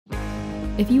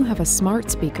If you have a smart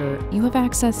speaker, you have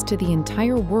access to the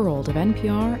entire world of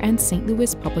NPR and St.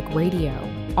 Louis Public Radio.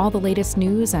 All the latest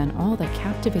news and all the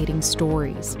captivating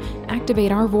stories.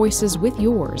 Activate our voices with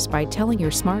yours by telling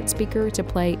your smart speaker to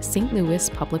play St. Louis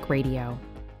Public Radio.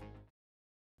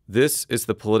 This is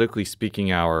the Politically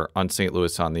Speaking Hour on St.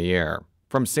 Louis on the Air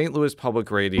from St. Louis Public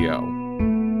Radio.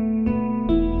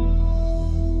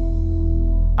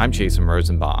 I'm Jason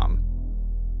Rosenbaum.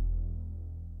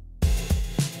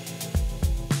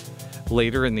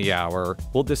 Later in the hour,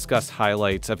 we'll discuss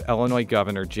highlights of Illinois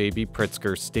Governor J.B.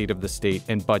 Pritzker's State of the State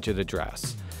and budget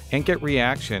address and get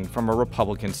reaction from a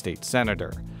Republican state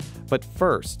senator. But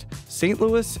first, St.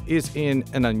 Louis is in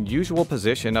an unusual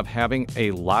position of having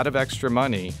a lot of extra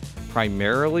money,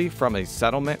 primarily from a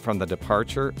settlement from the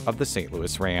departure of the St.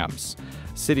 Louis Rams.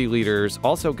 City leaders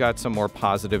also got some more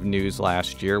positive news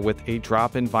last year with a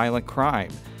drop in violent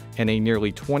crime and a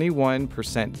nearly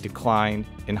 21% decline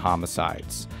in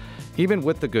homicides. Even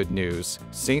with the good news,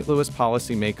 St. Louis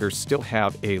policymakers still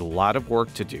have a lot of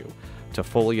work to do to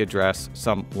fully address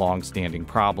some long-standing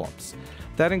problems.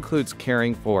 That includes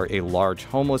caring for a large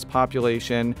homeless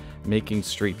population, making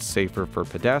streets safer for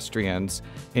pedestrians,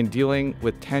 and dealing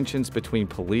with tensions between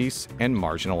police and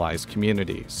marginalized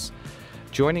communities.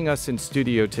 Joining us in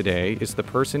studio today is the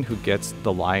person who gets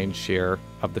the lion's share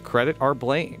of the credit or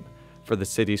blame for the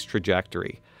city's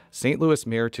trajectory. St. Louis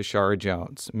Mayor Tishaura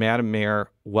Jones. Madam Mayor,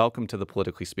 welcome to the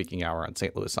Politically Speaking Hour on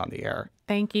St. Louis on the Air.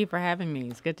 Thank you for having me.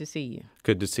 It's good to see you.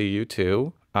 Good to see you,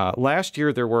 too. Last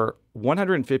year, there were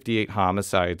 158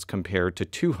 homicides compared to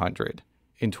 200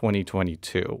 in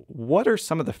 2022. What are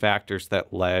some of the factors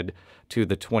that led to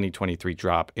the 2023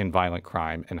 drop in violent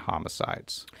crime and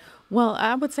homicides? Well,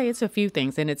 I would say it's a few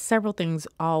things, and it's several things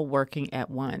all working at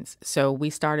once. So we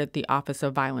started the Office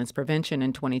of Violence Prevention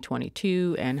in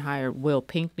 2022 and hired Will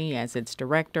Pinkney as its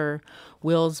director.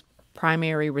 Will's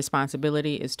primary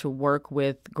responsibility is to work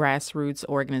with grassroots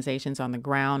organizations on the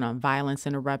ground on violence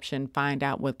interruption, find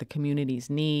out what the communities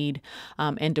need,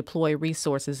 and deploy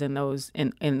resources in those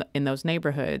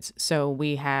neighborhoods. So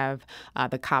we have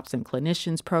the Cops and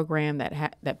Clinicians program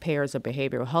that pairs a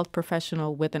behavioral health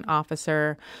professional with an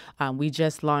officer. We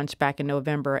just launched back in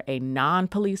November a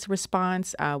non-police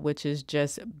response, which is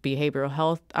just behavioral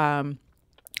health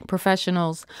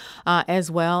professionals, as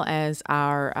well as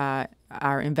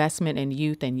our investment in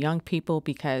youth and young people,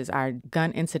 because our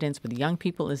gun incidents with young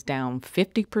people is down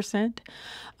 50%.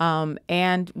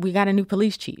 And we got a new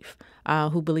police chief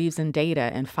who believes in data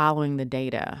and following the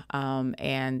data.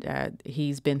 And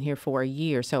he's been here for a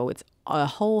year. So it's a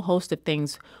whole host of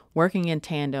things working in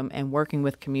tandem and working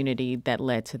with community that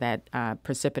led to that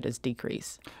precipitous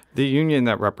decrease. The union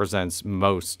that represents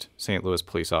most St. Louis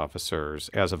police officers,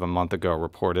 as of a month ago,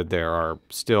 reported there are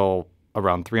still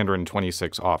around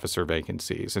 326 officer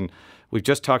vacancies. And we've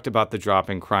just talked about the drop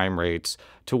in crime rates.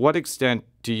 To what extent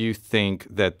do you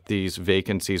think that these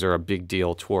vacancies are a big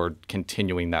deal toward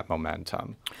continuing that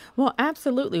momentum? Well,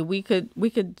 absolutely. We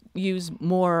could use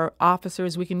more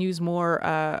officers. We can use more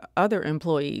other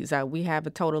employees. We have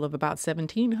a total of about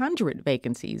 1,700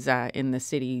 vacancies in the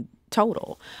city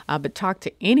total. But talk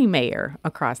to any mayor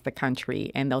across the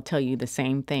country, and they'll tell you the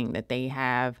same thing, that they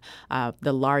have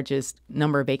the largest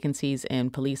number of vacancies in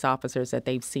police officers that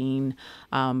they've seen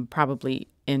probably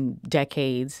in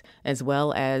decades, as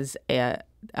well as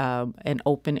and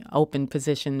open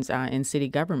positions in city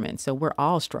government. So we're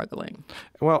all struggling.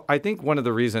 Well, I think one of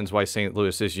the reasons why St.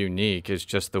 Louis is unique is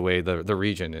just the way the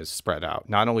region is spread out.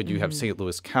 Not only do you have St.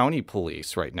 Louis County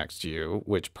Police right next to you,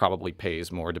 which probably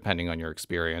pays more depending on your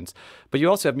experience, but you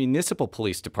also have municipal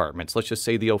police departments. Let's just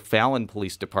say the O'Fallon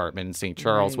Police Department in St.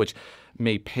 Charles, which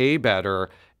may pay better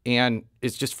and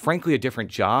is just frankly a different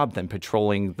job than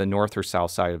patrolling the north or south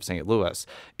side of St. Louis.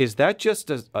 Is that just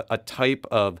a type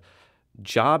of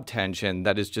job tension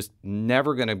that is just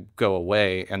never going to go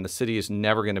away, and the city is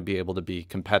never going to be able to be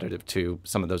competitive to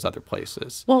some of those other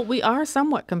places? Well, we are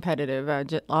somewhat competitive.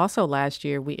 Also last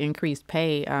year, we increased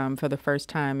pay for the first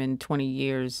time in 20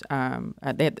 years.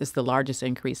 That is the largest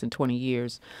increase in 20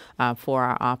 years for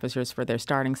our officers, for their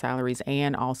starting salaries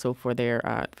and also for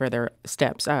their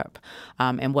steps up.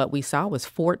 And what we saw was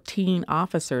 14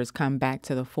 officers come back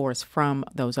to the force from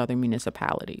those other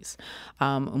municipalities.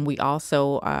 And we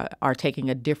also are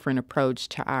taking a different approach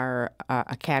to our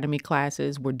academy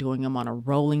classes. We're doing them on a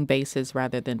rolling basis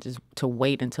rather than just to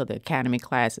wait until the academy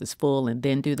class is full and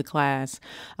then do the class.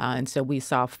 And so we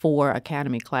saw 4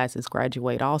 academy classes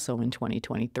graduate also in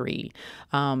 2023.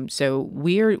 So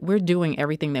we're doing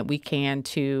everything that we can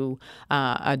to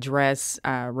address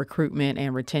recruitment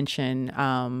and retention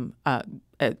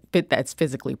that's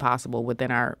physically possible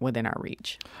within our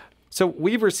reach. So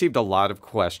we've received a lot of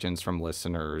questions from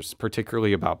listeners,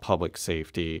 particularly about public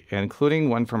safety, including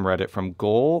one from Reddit from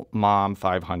Goal Mom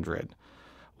 500.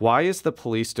 Why is the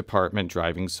police department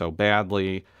driving so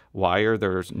badly? Why are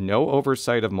there no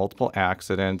oversight of multiple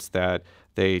accidents that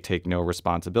they take no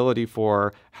responsibility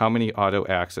for? How many auto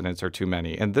accidents are too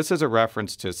many? And this is a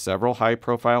reference to several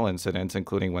high-profile incidents,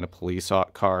 including when a police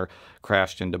car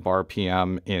crashed into Bar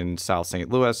PM in South St.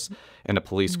 Louis and a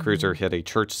police cruiser hit a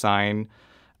church sign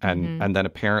and then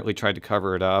apparently tried to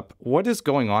cover it up. What is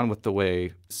going on with the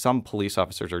way some police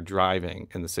officers are driving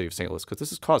in the city of St. Louis? Because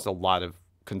this has caused a lot of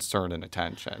concern and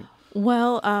attention.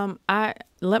 Well,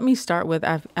 let me start with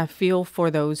I feel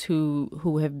for those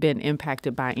who have been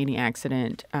impacted by any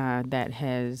accident that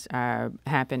has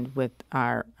happened with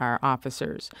our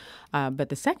officers. But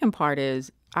the second part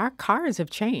is our cars have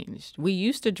changed. We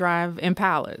used to drive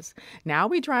Impalas. Now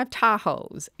we drive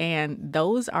Tahoes, and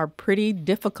those are pretty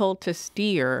difficult to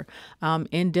steer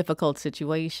in difficult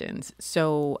situations.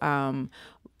 So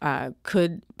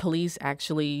could police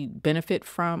actually benefit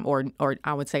from, or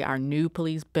I would say our new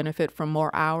police benefit from more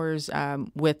hours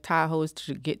with Tahoes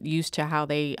to get used to how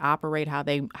they operate, how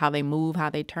they move,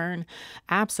 how they turn?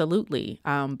 Absolutely.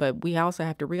 But we also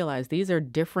have to realize these are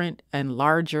different and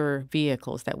larger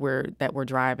vehicles that we're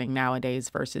driving nowadays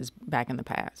versus back in the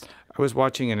past. I was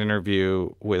watching an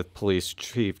interview with Police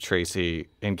Chief Tracy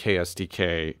in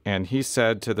KSDK, and he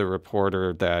said to the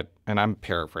reporter that, and I'm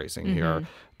paraphrasing here,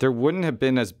 there wouldn't have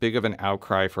been as big of an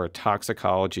outcry for a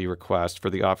toxicology request for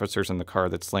the officers in the car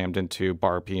that slammed into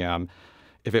Bar PM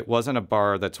if it wasn't a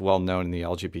bar that's well known in the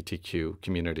LGBTQ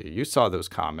community. You saw those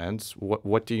comments.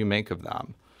 What do you make of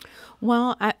them?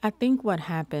 Well, I think what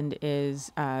happened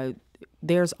is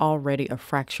there's already a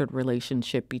fractured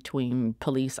relationship between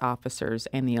police officers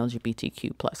and the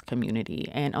LGBTQ plus community.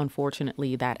 And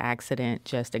unfortunately, that accident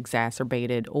just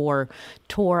exacerbated or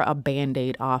tore a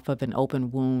Band-Aid off of an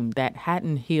open wound that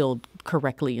hadn't healed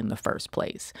correctly in the first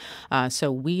place.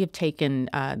 So we have taken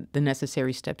the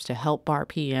necessary steps to help Bar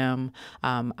PM.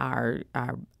 Our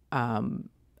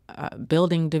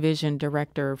building division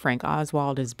director, Frank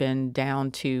Oswald, has been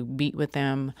down to meet with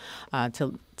them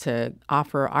to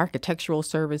offer architectural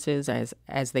services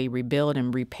as they rebuild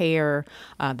and repair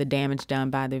the damage done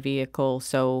by the vehicle.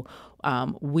 So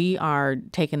we are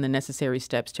taking the necessary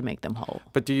steps to make them whole.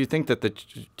 But do you think that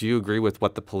do you agree with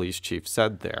what the police chief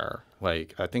said there?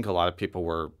 Like, I think a lot of people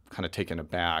were kind of taken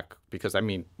aback because, I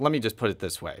mean, let me just put it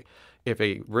this way. If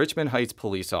a Richmond Heights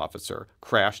police officer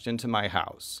crashed into my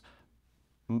house,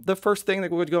 the first thing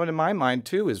that would go into my mind,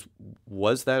 too, is,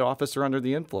 was that officer under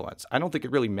the influence? I don't think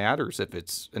it really matters if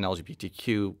it's an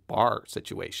LGBTQ bar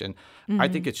situation. I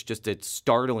think it's just a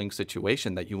startling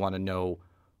situation that you want to know,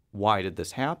 why did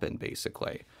this happen,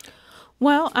 basically?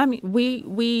 Well, I mean,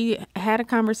 we had a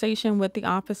conversation with the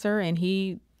officer, and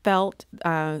he felt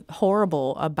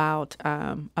horrible about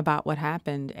what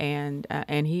happened, and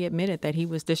he admitted that he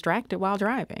was distracted while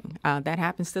driving. That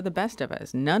happens to the best of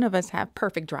us. None of us have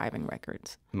perfect driving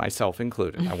records, myself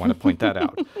included. I want to point that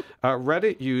out.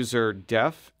 Reddit user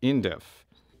Def Indif.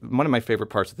 One of my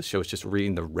favorite parts of the show is just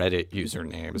reading the Reddit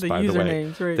usernames. By the way,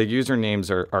 right. The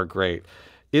usernames are great.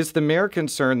 Is the mayor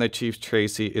concerned that Chief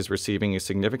Tracy is receiving a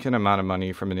significant amount of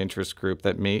money from an interest group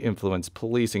that may influence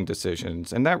policing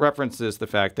decisions? And that references the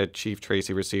fact that Chief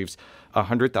Tracy receives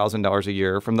 $100,000 a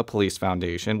year from the Police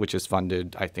Foundation, which is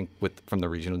funded, I think, from the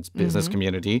region's business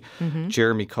community.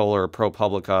 Jeremy Kohler of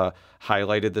ProPublica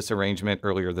highlighted this arrangement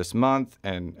earlier this month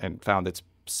and found it's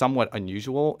somewhat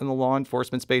unusual in the law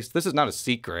enforcement space. This is not a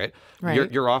secret. Right.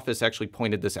 Your office actually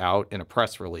pointed this out in a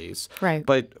press release. Right.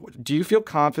 But do you feel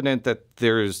confident that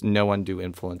there's no undue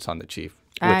influence on the chief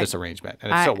with this arrangement?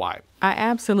 And if so, why? I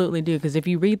absolutely do, because if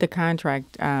you read the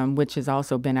contract, which has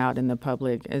also been out in the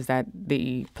public, is that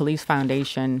the Police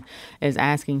Foundation is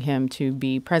asking him to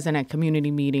be present at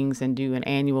community meetings and do an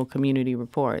annual community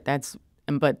report.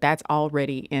 But that's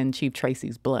already in Chief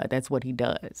Tracy's blood. That's what he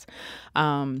does.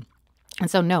 And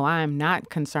so, no, I am not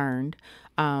concerned.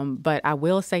 But I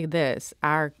will say this.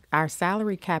 Our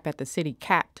salary cap at the city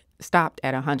stopped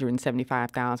at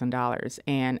 $175,000.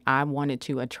 And I wanted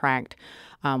to attract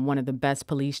one of the best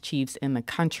police chiefs in the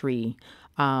country.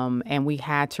 And we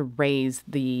had to raise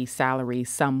the salary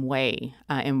some way.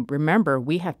 And remember,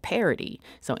 we have parity.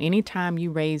 So anytime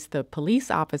you raise the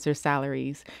police officer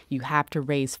salaries, you have to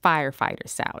raise firefighter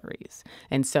salaries.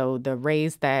 And so the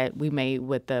raise that we made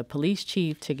with the police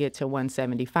chief to get to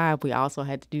 175, we also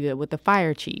had to do that with the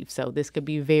fire chief. So this could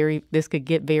get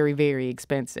very, very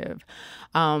expensive.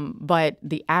 But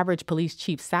the average police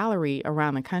chief salary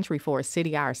around the country for a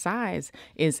city our size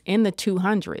is in the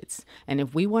 200s. And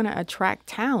if we want to attract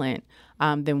talent,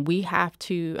 then we have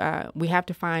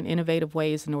to find innovative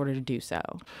ways in order to do so.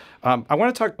 I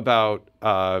want to talk about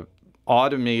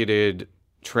automated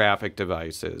traffic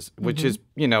devices, which is,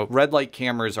 red light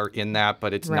cameras are in that,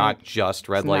 but it's not just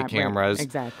red light cameras.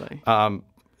 Exactly.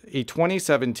 A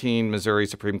 2017 Missouri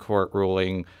Supreme Court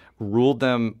ruling ruled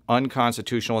them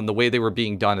unconstitutional in the way they were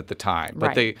being done at the time.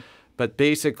 But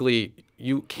basically,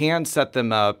 you can set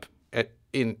them up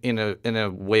in a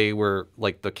way where,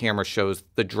 like, the camera shows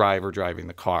the driver driving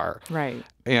the car. Right.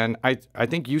 And I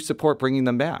think you support bringing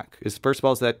them back. First of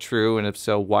all, is that true? And if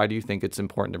so, why do you think it's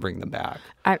important to bring them back?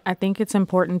 I think it's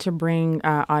important to bring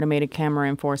automated camera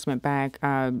enforcement back,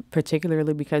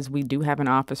 particularly because we do have an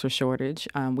officer shortage.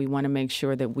 We want to make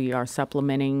sure that we are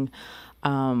supplementing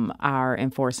our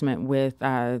enforcement with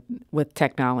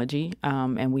technology,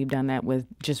 and we've done that with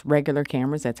just regular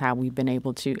cameras. That's how we've been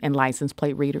able to, and license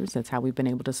plate readers. That's how we've been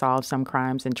able to solve some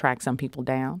crimes and track some people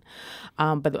down.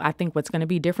 But I think what's going to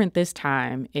be different this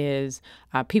time is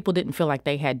people didn't feel like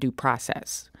they had due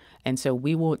process. And so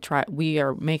we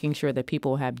are making sure that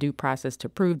people have due process to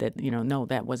prove that, no,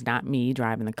 that was not me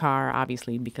driving the car,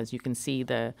 obviously, because you can see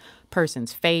the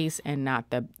person's face and not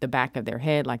the back of their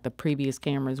head like the previous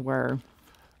cameras were.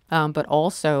 But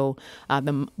also,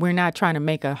 we're not trying to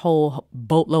make a whole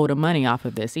boatload of money off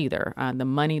of this either. The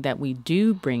money that we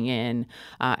do bring in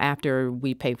after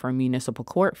we pay for municipal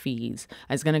court fees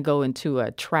is going to go into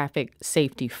a traffic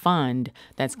safety fund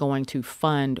that's going to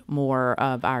fund more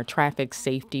of our traffic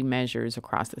safety measures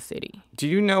across the city. Do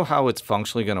you know how it's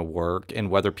functionally going to work and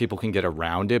whether people can get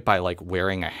around it by, like,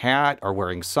 wearing a hat or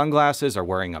wearing sunglasses or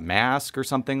wearing a mask or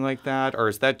something like that? Or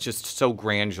is that just so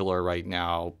granular right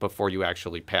now before you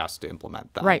actually pass to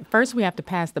implement that? Right. First, we have to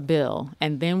pass the bill,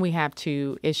 and then we have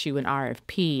to issue an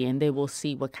RFP, and then we'll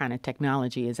see what kind of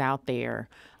technology is out there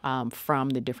from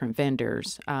the different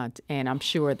vendors. And I'm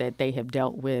sure that they have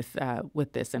dealt with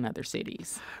this in other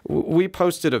cities. We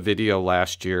posted a video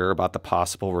last year about the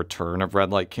possible return of red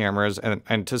light cameras,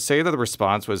 and to say that the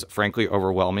response was frankly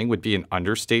overwhelming would be an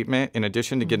understatement. In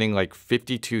addition to getting like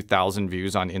 52,000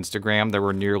 views on Instagram, there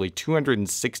were nearly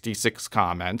 266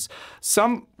 comments,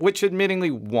 some which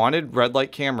admittingly wanted red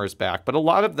light cameras back, but a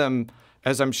lot of them,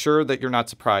 as I'm sure that you're not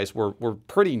surprised, were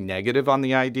pretty negative on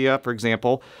the idea. For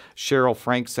example, Cheryl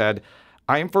Frank said,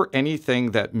 "I am for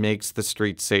anything that makes the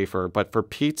streets safer, but for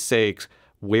Pete's sake,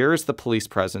 where is the police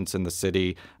presence in the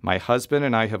city? My husband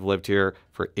and I have lived here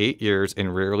for 8 years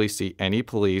and rarely see any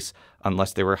police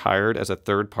unless they were hired as a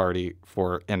third party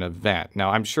for an event." Now,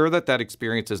 I'm sure that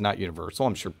experience is not universal.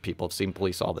 I'm sure people have seen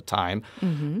police all the time.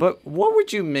 Mm-hmm. But what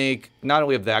would you make not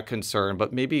only of that concern,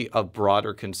 but maybe of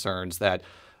broader concerns that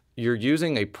you're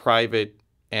using a private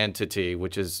entity,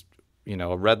 which is,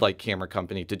 a red light camera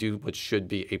company, to do what should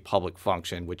be a public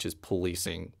function, which is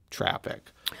policing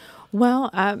traffic?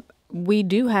 Well, we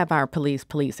do have our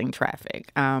policing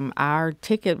traffic. Our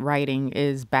ticket writing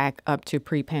is back up to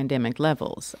pre-pandemic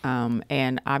levels.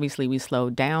 And obviously we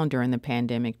slowed down during the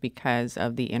pandemic because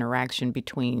of the interaction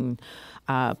between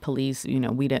police.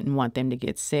 We didn't want them to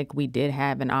get sick. We did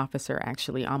have an officer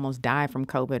actually almost die from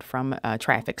COVID from a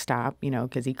traffic stop,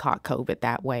 because he caught COVID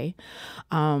that way.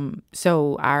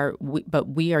 But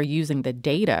we are using the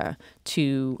data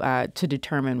to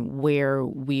determine where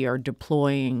we are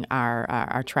deploying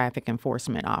our traffic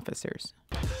enforcement officers.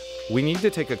 We need to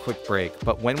take a quick break,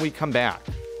 but when we come back,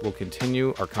 we'll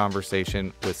continue our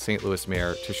conversation with St. Louis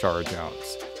Mayor Tishaura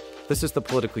Jones. This is the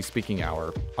Politically Speaking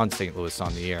Hour on St. Louis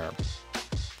on the Air.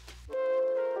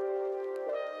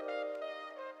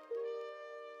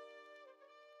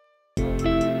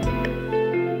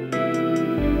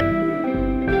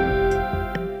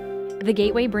 The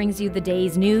Gateway brings you the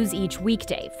day's news each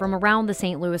weekday from around the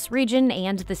St. Louis region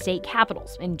and the state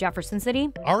capitals in Jefferson City.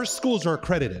 Our schools are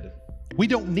accredited. We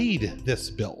don't need this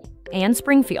bill. And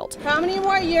Springfield. How many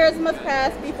more years must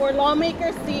pass before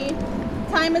lawmakers see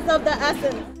time is of the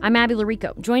essence? I'm Abby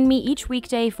Larico. Join me each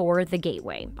weekday for The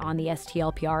Gateway on the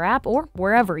STLPR app or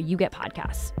wherever you get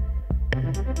podcasts.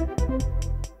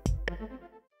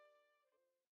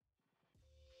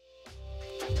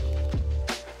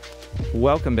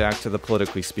 Welcome back to the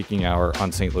Politically Speaking Hour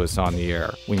on St. Louis on the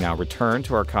Air. We now return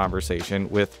to our conversation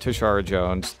with Tishaura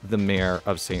Jones, the mayor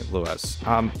of St. Louis.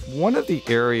 One of the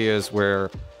areas where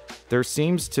there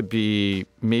seems to be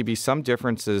maybe some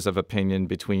differences of opinion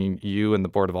between you and the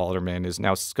Board of Aldermen is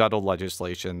now scuttled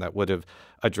legislation that would have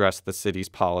addressed the city's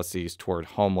policies toward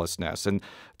homelessness. And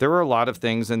there were a lot of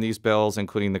things in these bills,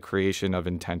 including the creation of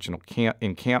intentional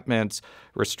encampments,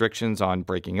 restrictions on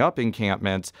breaking up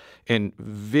encampments, and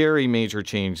very major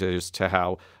changes to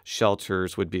how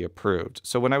shelters would be approved.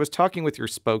 So when I was talking with your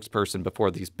spokesperson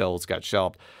before these bills got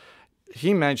shelved,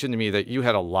 he mentioned to me that you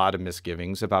had a lot of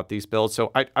misgivings about these bills.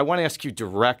 So I want to ask you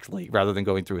directly, rather than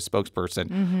going through a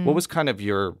spokesperson, what was kind of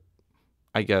your,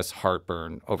 I guess,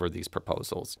 heartburn over these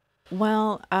proposals?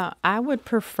 Well, I would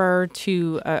prefer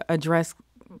to address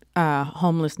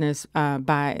homelessness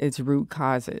by its root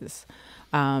causes.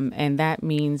 And that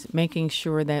means making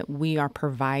sure that we are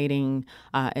providing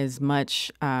as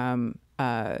much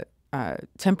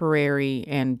temporary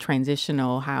and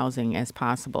transitional housing as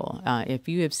possible. If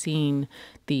you have seen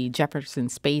the Jefferson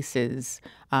Spaces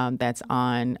that's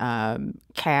on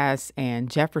Cass and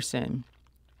Jefferson,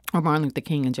 or Martin Luther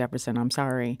King and Jefferson, I'm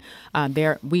sorry.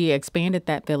 We expanded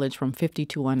that village from 50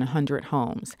 to 100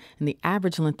 homes. And the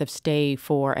average length of stay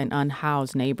for an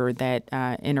unhoused neighbor that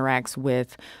interacts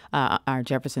with our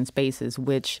Jefferson Spaces,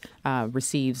 which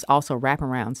receives also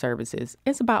wraparound services,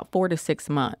 is about 4 to 6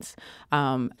 months.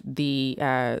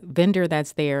 The vendor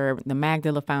that's there, the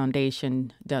Magdala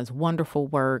Foundation, does wonderful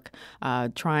work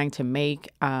trying to make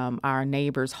our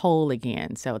neighbors whole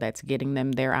again. So that's getting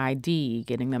them their ID,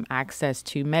 getting them access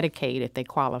to Medicaid if they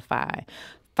qualify,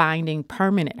 finding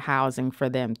permanent housing for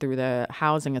them through the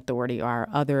Housing Authority or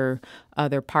other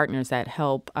partners that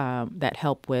help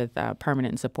with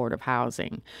permanent and supportive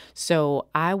housing. So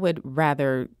I would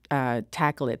rather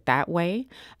tackle it that way.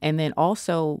 And then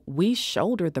also we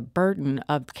shoulder the burden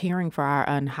of caring for our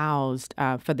unhoused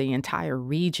for the entire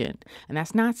region. And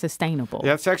that's not sustainable.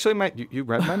 Yeah, it's actually you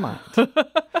read my mind.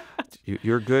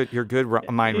 You're good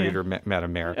mind reader,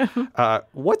 Madam Mayor.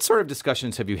 What sort of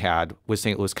discussions have you had with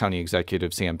St. Louis County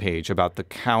Executive Sam Page about the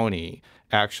county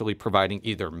actually providing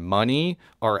either money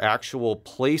or actual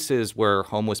places where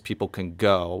homeless people can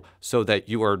go so that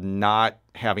you are not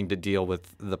having to deal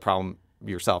with the problem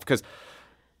yourself? Because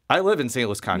I live in St.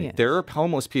 Louis County. Yes. There are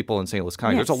homeless people in St. Louis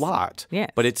County. Yes. There's a lot. Yes.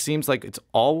 But it seems like it's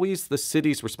always the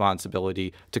city's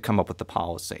responsibility to come up with the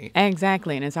policy.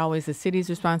 Exactly. And it's always the city's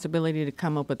responsibility to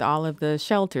come up with all of the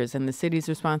shelters and the city's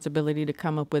responsibility to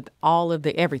come up with all of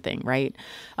the everything, right?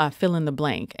 Fill in the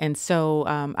blank. And so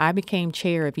I became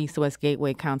chair of East West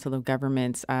Gateway Council of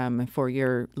Governments. For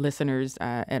your listeners'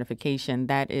 edification,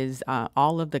 that is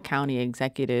all of the county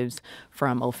executives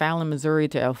from O'Fallon, Missouri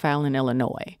to O'Fallon,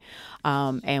 Illinois.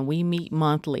 And we meet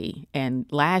monthly. And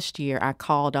last year, I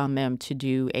called on them to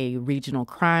do a regional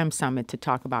crime summit to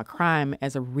talk about crime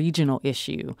as a regional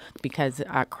issue, because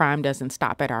crime doesn't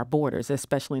stop at our borders,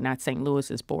 especially not St.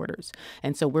 Louis's borders.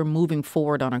 And so we're moving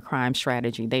forward on a crime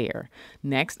strategy there.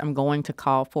 Next, I'm going to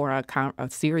call for a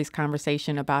serious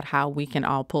conversation about how we can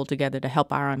all pull together to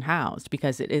help our unhoused,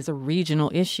 because it is a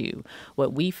regional issue.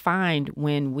 What we find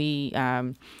when we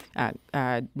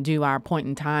do our point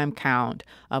in time count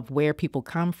of where people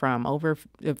come from, over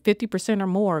 50% or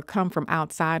more come from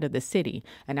outside of the city.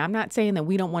 And I'm not saying that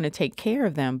we don't want to take care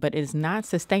of them, but it's not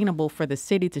sustainable for the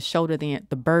city to shoulder the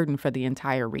burden for the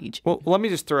entire region. Well, let me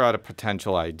just throw out a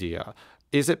potential idea.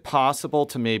 Is it possible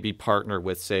to maybe partner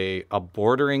with, say, a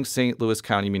bordering St. Louis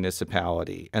County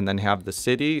municipality and then have the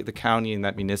city, the county, and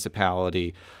that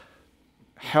municipality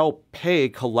help pay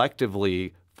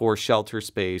collectively for shelter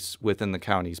space within the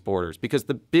county's borders? Because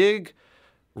the big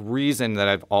reason that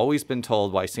I've always been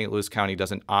told why St. Louis County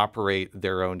doesn't operate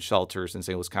their own shelters in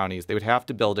St. Louis County is they would have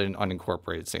to build it in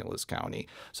unincorporated St. Louis County.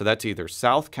 So that's either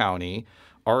South County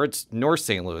or it's North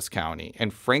St. Louis County.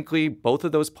 And frankly, both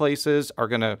of those places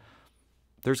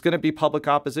there's going to be public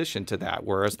opposition to that,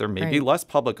 whereas there may be less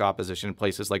public opposition in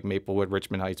places like Maplewood,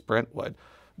 Richmond Heights, Brentwood.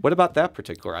 What about that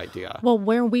particular idea? Well,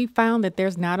 where we found that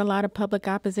there's not a lot of public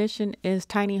opposition is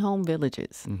tiny home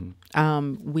villages.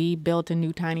 We built a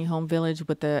new tiny home village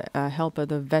with the help of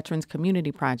the Veterans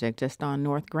Community Project just on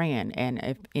North Grand. And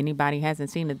if anybody hasn't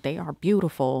seen it, they are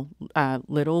beautiful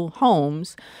little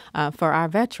homes for our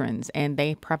veterans. And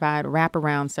they provide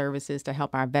wraparound services to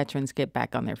help our veterans get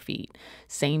back on their feet.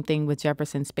 Same thing with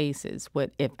Jefferson Spaces.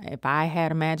 If I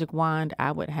had a magic wand,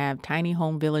 I would have tiny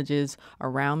home villages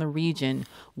around the region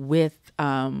with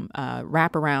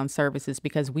wraparound services,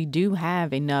 because we do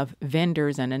have enough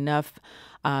vendors and enough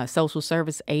social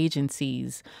service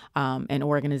agencies and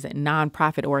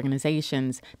nonprofit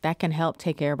organizations that can help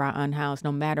take care of our unhoused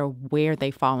no matter where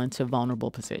they fall into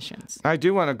vulnerable positions. I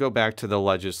do want to go back to the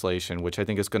legislation, which I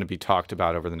think is going to be talked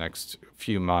about over the next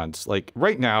few months. Like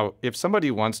right now, if somebody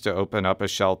wants to open up a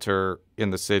shelter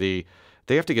in the city,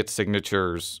 they have to get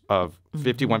signatures of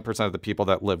 51% of the people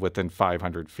that live within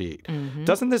 500 feet.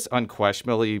 Doesn't this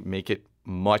unquestionably make it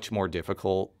much more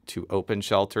difficult to open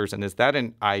shelters? And is that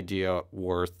an idea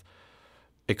worth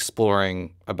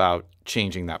exploring about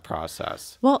changing that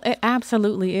process? Well, it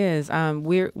absolutely is.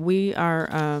 We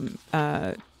are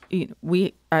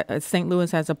St.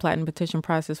 Louis has a platinum petition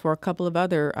process for a couple of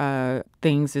other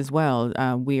things as well.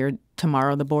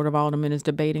 Tomorrow the Board of Aldermen is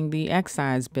debating the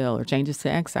excise bill or changes to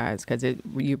excise because it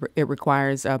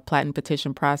requires a platinum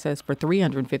petition process for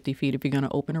 350 feet if you're going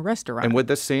to open a restaurant. And would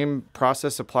the same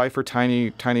process apply for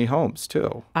tiny homes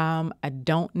too? I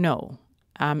don't know.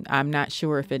 I'm not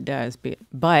sure if it does,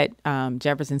 but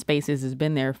Jefferson Spaces has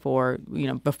been there for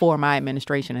before my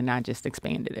administration, and I just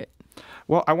expanded it.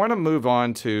 Well, I want to move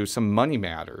on to some money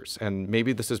matters, and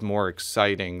maybe this is more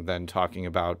exciting than talking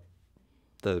about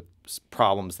the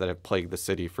problems that have plagued the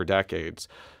city for decades.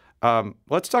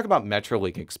 Let's talk about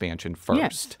MetroLink expansion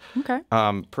first. Yes. Okay.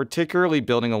 Particularly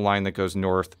building a line that goes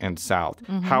north and south.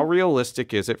 Mm-hmm. How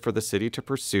realistic is it for the city to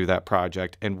pursue that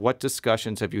project, and what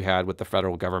discussions have you had with the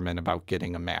federal government about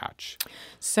getting a match?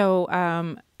 So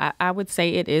I would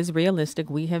say it is realistic.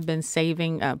 We have been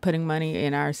putting money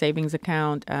in our savings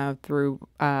account through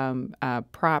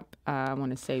Prop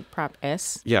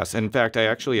S. Yes. In fact, I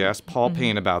actually asked Paul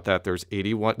Payne about that. There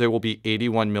will be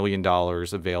 $81 million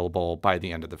available by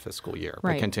the end of the fiscal year.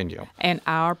 Right. But continue. And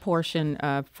our portion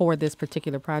for this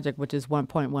particular project, which is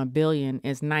 $1.1 billion,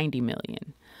 is $90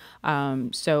 million.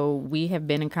 So we have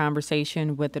been in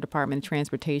conversation with the Department of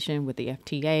Transportation, with the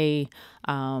FTA.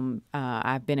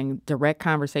 I've been in direct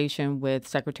conversation with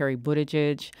Secretary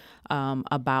Buttigieg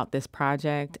about this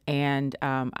project, and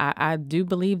I do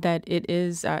believe that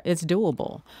it's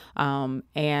doable. I've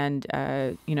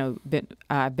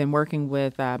been working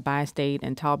with Bi-State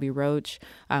and Talby Roach.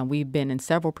 We've been in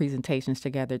several presentations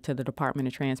together to the Department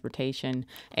of Transportation,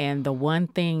 and the one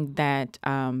thing that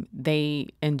they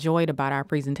enjoyed about our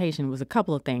presentation was a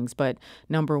couple of things, but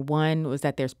number one was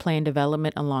that there's planned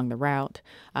development along the route,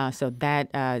 so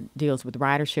that deals with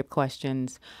ridership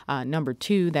questions. Number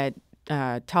two, that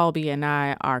Talby and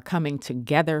I are coming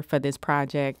together for this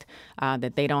project,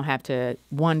 that they don't have to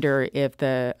wonder if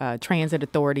the transit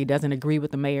authority doesn't agree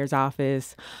with the mayor's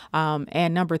office.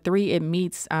 And number three, it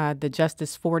meets the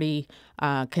Justice 40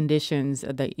 conditions,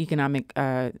 the Economic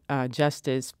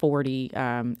Justice 40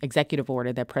 executive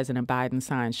order that President Biden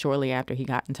signed shortly after he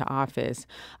got into office,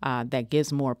 that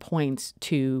gives more points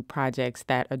to projects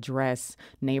that address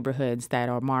neighborhoods that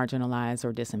are marginalized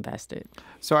or disinvested.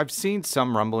 So I've seen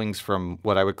some rumblings from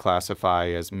what I would classify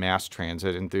as mass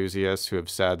transit enthusiasts who have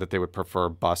said that they would prefer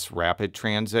bus rapid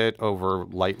transit over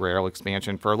light rail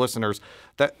expansion. For our listeners,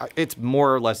 that it's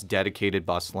more or less dedicated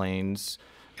bus lanes,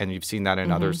 and you've seen that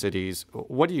in other cities.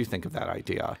 What do you think of that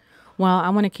idea? Well, I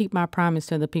want to keep my promise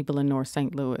to the people in North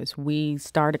St. Louis. We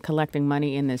started collecting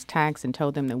money in this tax and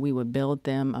told them that we would build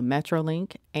them a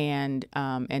MetroLink, and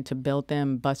to build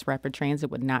them bus rapid transit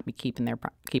would not be keeping our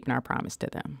promise to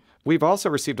them. We've also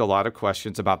received a lot of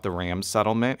questions about the Rams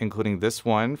settlement, including this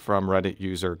one from Reddit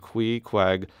user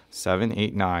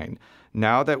QueeQueg789.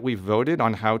 Now that we've voted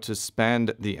on how to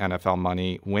spend the NFL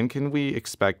money, when can we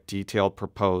expect detailed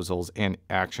proposals and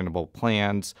actionable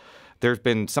plans? There's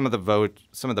been some of the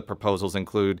proposals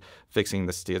include fixing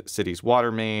the city's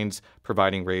water mains,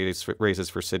 providing raises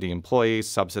for city employees,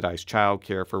 subsidized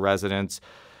childcare for residents.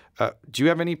 Do you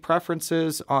have any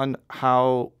preferences on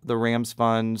how the Rams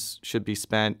funds should be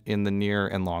spent in the near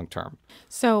and long term?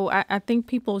 So I think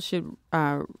people should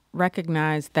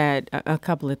recognize that a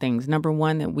couple of things. Number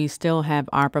one, that we still have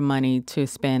ARPA money to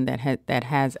spend that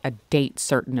has a date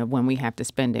certain of when we have to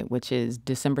spend it, which is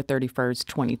December 31st,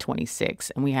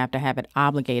 2026. And we have to have it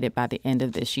obligated by the end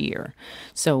of this year.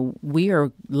 So we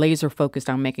are laser focused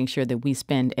on making sure that we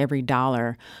spend every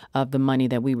dollar of the money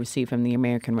that we receive from the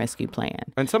American Rescue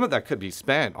Plan. And some of that could be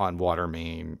spent on water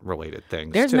main related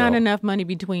things. There's not enough money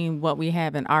between what we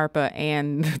have in ARPA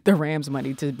and the Rams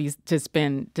money to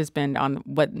spend on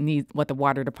what the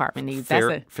water department needs.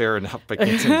 Fair enough, but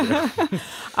continue.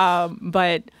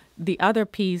 But the other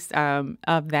piece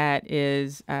of that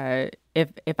is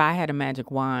if I had a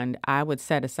magic wand, I would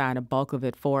set aside a bulk of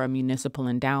it for a municipal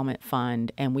endowment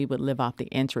fund, and we would live off the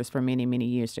interest for many, many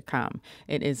years to come.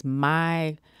 It is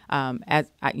my I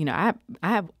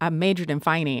majored in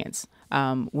finance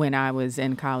when I was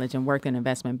in college and worked in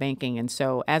investment banking. And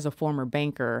so as a former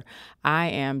banker, I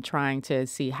am trying to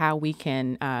see how we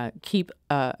can keep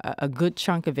a good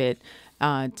chunk of it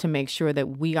to make sure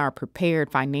that we are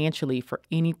prepared financially for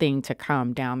anything to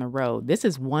come down the road. This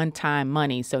is one-time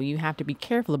money, so you have to be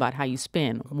careful about how you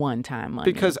spend one-time money.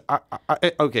 Because,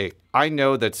 I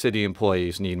know that city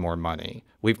employees need more money.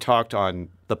 We've talked on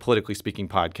the Politically Speaking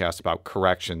podcast about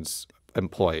corrections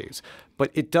employees. But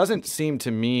it doesn't seem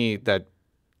to me that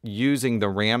using the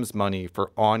Rams money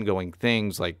for ongoing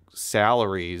things like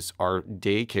salaries or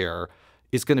daycare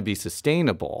is going to be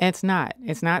sustainable. It's not.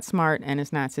 It's not smart, and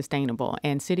it's not sustainable.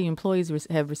 And city employees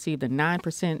have received a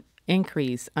 9%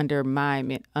 increase under my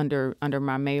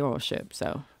mayoralship.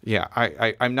 So yeah,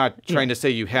 I'm not trying to say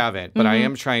you haven't, but I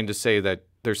am trying to say that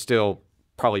there's still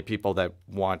probably people that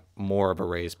want more of a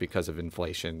raise because of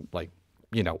inflation, like,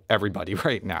 you know, everybody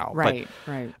right now. Right.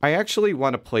 I actually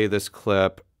want to play this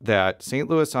clip that St.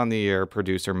 Louis on the Air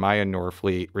producer Maya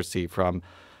Norfleet received from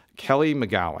Kelly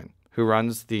McGowan, who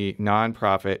runs the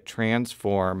nonprofit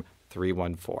Transform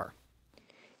 314.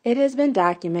 It has been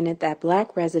documented that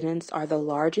Black residents are the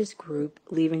largest group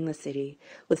leaving the city,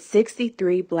 with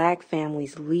 63 Black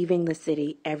families leaving the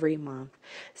city every month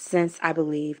since, I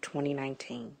believe,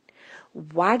 2019.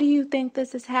 Why do you think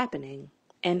this is happening?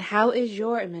 And how is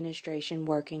your administration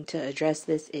working to address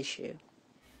this issue?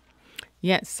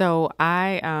 Yeah, so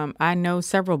I know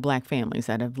several Black families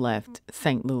that have left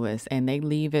St. Louis, and they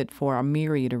leave it for a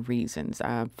myriad of reasons.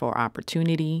 For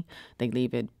opportunity, they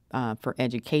leave it for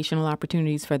educational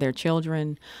opportunities for their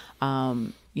children.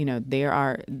 You know,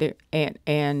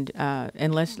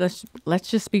 and let's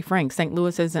just be frank. St.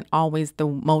 Louis isn't always the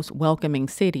most welcoming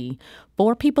city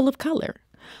for people of color.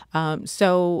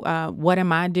 So what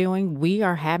am I doing? We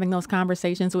are having those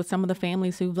conversations with some of the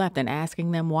families who've left and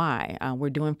asking them why. We're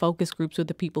doing focus groups with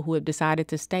the people who have decided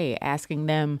to stay, asking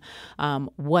them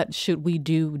what should we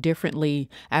do differently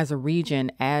as a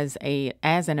region, as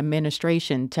an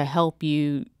administration to help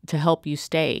you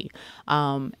stay.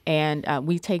 And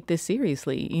we take this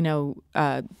seriously. You know,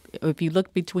 if you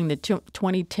look between the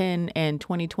 2010 and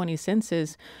 2020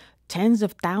 census, tens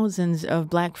of thousands of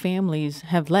Black families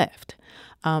have left.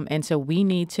 And so we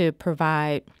need to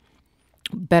provide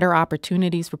better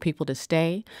opportunities for people to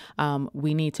stay.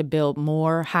 We need to build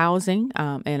more housing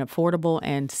and affordable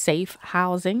and safe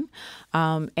housing.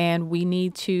 And we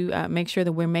need to make sure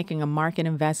that we're making a market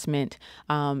investment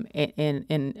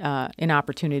in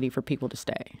opportunity for people to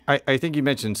stay. I think you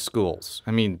mentioned schools.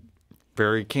 I mean,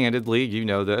 very candidly, you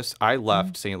know this. I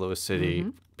left St. Louis City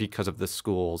because of the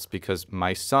schools, because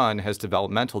my son has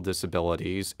developmental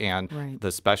disabilities, and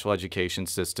the special education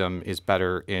system is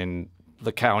better in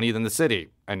the county than the city.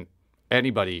 And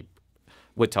anybody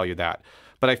would tell you that.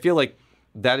 But I feel like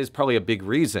that is probably a big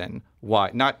reason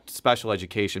why, not special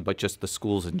education, but just the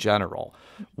schools in general.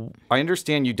 I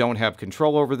understand you don't have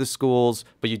control over the schools,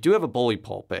 but you do have a bully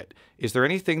pulpit. Is there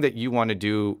anything that you want to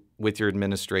do with your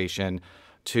administration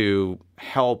to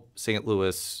help St.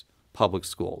 Louis public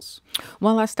schools?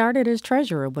 Well, I started as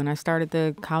treasurer when I started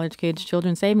the College Kids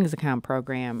Children Savings Account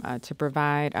program to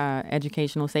provide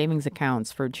educational savings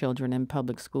accounts for children in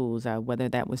public schools, whether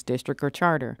that was district or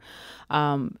charter.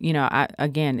 You know,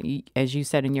 again, as you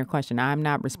said in your question, I'm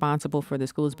not responsible for the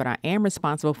schools, but I am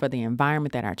responsible for the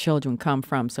environment that our children come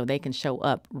from so they can show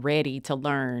up ready to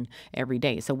learn every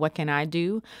day. So what can I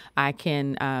do? I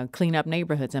can clean up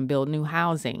neighborhoods and build new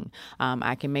housing.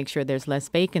 I can make sure there's less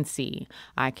vacancy.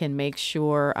 I can make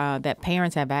sure that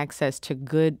parents have access to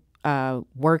good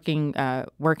working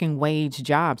wage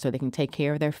jobs so they can take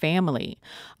care of their family.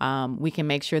 We can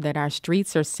make sure that our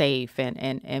streets are safe,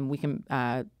 and we can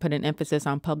put an emphasis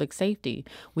on public safety.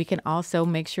 We can also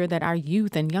make sure that our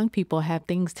youth and young people have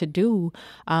things to do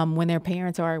when their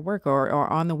parents are at work or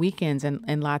on the weekends,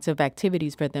 and lots of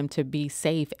activities for them to be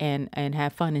safe and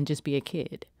have fun and just be a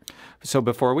kid. So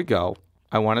before we go,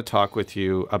 I want to talk with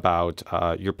you about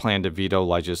your plan to veto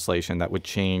legislation that would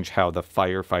change how the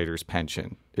firefighters'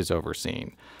 pension is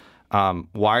overseen.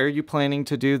 Why are you planning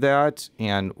to do that?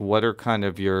 And what are kind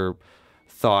of your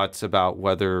thoughts about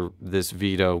whether this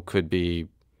veto could be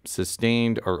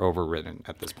sustained or overridden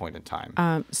at this point in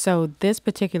time? So this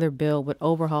particular bill would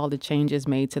overhaul the changes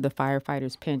made to the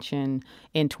firefighters' pension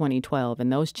in 2012.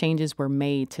 And those changes were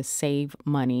made to save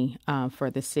money for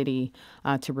the city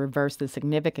to reverse the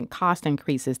significant cost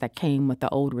increases that came with the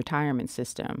old retirement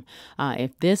system.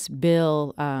 If this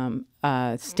bill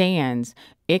stands,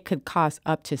 it could cost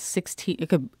up to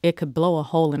it could blow a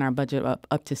hole in our budget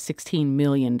up to $16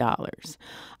 million.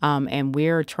 And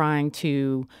we're trying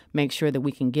to make sure that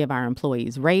we can give our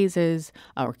employees raises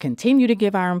or continue to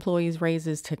give our employees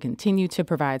raises to continue to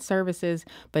provide services.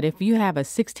 But if you have a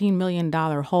 $16 million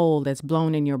hole that's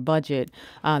blown in your budget,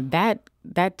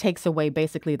 that takes away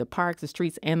basically the parks, the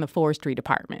streets, and the forestry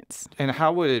departments. And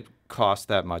how would it cost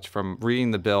that much? From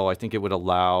reading the bill, I think it would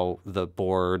allow the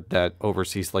board that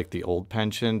oversees like the old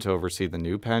pension to oversee the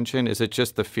new pension. Is it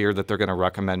just the fear that they're going to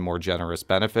recommend more generous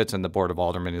benefits and the Board of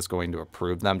Aldermen is going to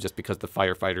approve them just because the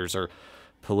firefighters are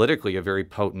politically a very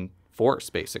potent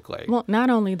force, basically. Well, not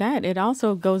only that, it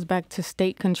also goes back to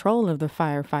state control of the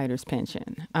firefighters'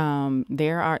 pension.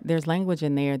 There's language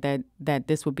in there that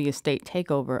this would be a state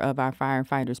takeover of our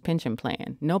firefighters' pension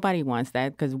plan. Nobody wants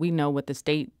that because we know what the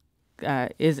state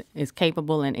is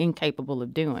capable and incapable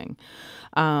of doing.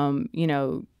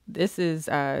 This is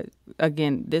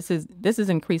this has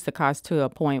increased the cost to a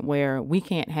point where we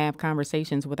can't have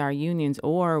conversations with our unions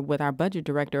or with our budget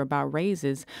director about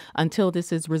raises until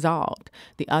this is resolved.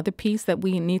 The other piece that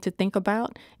we need to think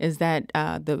about is that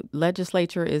the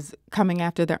legislature is coming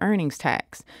after the earnings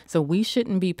tax. So we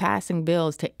shouldn't be passing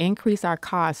bills to increase our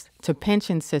costs to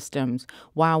pension systems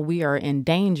while we are in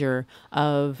danger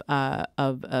of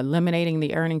eliminating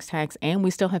the earnings tax, and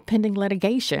we still have pending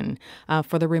litigation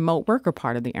for the remote worker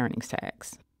part of the earnings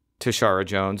tax. Tishaura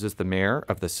Jones is the mayor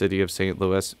of the city of St.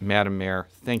 Louis. Madam Mayor,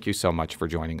 thank you so much for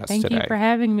joining us today. Thank you for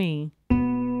having me.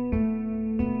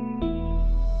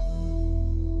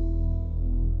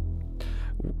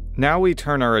 Now we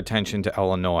turn our attention to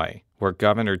Illinois, where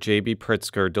Governor J.B.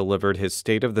 Pritzker delivered his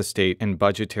State of the State and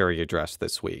budgetary address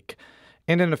this week.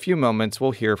 And in a few moments,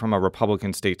 we'll hear from a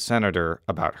Republican state senator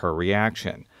about her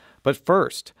reaction. But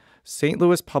first, St.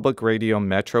 Louis Public Radio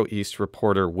Metro East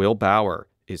reporter Will Bauer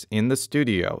is in the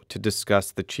studio to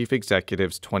discuss the chief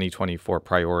executive's 2024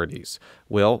 priorities.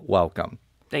 Will, welcome.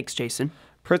 Thanks, Jason.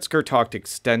 Pritzker talked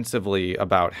extensively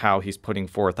about how he's putting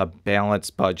forth a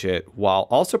balanced budget while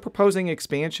also proposing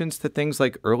expansions to things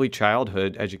like early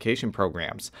childhood education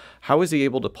programs. How is he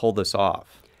able to pull this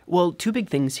off? Well, two big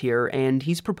things here, and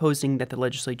he's proposing that the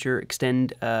legislature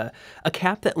extend a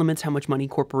cap that limits how much money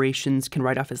corporations can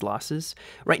write off as losses.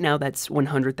 Right now, that's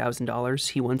 $100,000.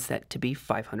 He wants that to be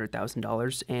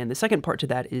 $500,000. And the second part to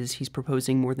that is he's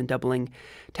proposing more than doubling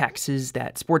taxes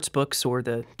that sports books or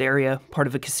the area part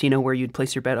of a casino where you'd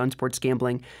place your bet on sports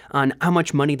gambling, on how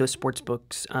much money those sports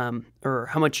books or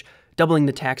how much doubling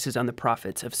the taxes on the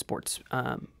profits of sports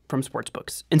from sports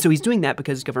books. And so he's doing that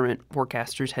because government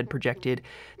forecasters had projected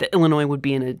that Illinois would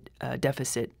be in a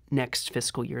deficit next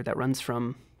fiscal year that runs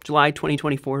from July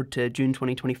 2024 to June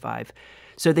 2025.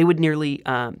 So they would be nearly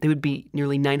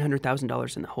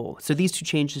 $900,000 in the hole. So these two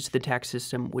changes to the tax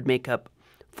system would make up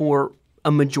for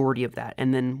a majority of that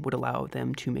and then would allow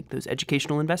them to make those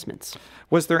educational investments.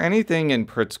 Was there anything in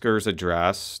Pritzker's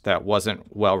address that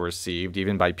wasn't well received,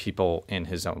 even by people in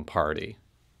his own party?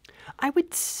 I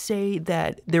would say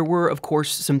that there were, of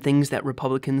course, some things that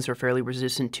Republicans are fairly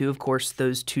resistant to. Of course,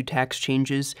 those two tax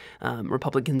changes,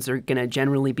 Republicans are going to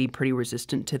generally be pretty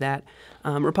resistant to that.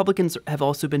 Republicans have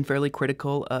also been fairly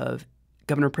critical of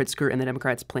Governor Pritzker and the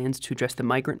Democrats' plans to address the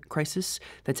migrant crisis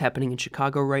that's happening in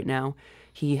Chicago right now.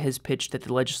 He has pitched that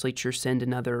the legislature send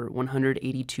another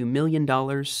 $182 million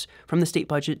from the state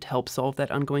budget to help solve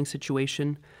that ongoing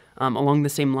situation. Along the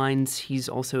same lines, he's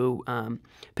also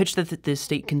pitched that the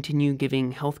state continue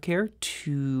giving health care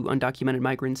to undocumented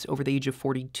migrants over the age of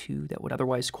 42 that would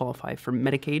otherwise qualify for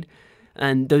Medicaid.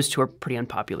 And those two are pretty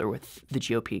unpopular with the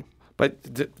GOP. But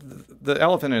the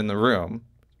elephant in the room,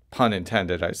 pun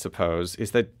intended, I suppose,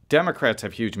 is that Democrats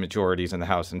have huge majorities in the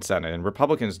House and Senate, and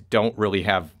Republicans don't really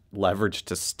have leverage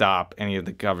to stop any of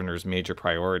the governor's major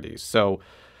priorities. So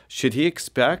should he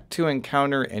expect to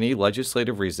encounter any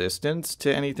legislative resistance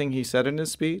to anything he said in his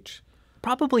speech?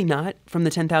 Probably not. From the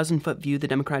 10,000-foot view, the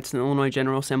Democrats in the Illinois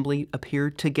General Assembly appear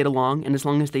to get along, and as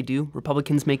long as they do,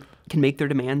 Republicans can make their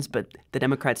demands, but the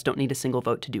Democrats don't need a single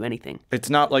vote to do anything. It's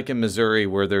not like in Missouri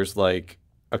where there's like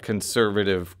a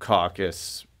conservative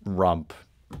caucus rump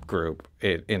group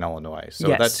in Illinois. So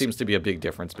yes. That seems to be a big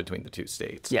difference between the two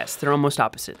states. Yes, they're almost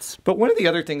opposites. But one of the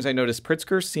other things I noticed,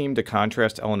 Pritzker seemed to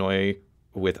contrast Illinois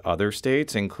with other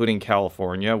states, including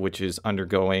California, which is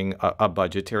undergoing a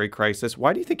budgetary crisis.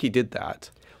 Why do you think he did that?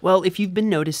 Well, if you've been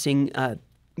noticing,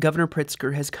 Governor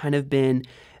Pritzker has kind of been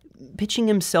pitching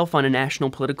himself on a national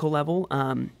political level.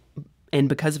 And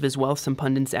because of his wealth, some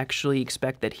pundits actually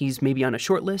expect that he's maybe on a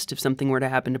short list if something were to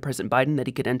happen to President Biden, that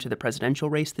he could enter the presidential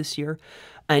race this year.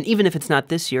 And even if it's not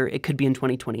this year, it could be in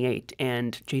 2028.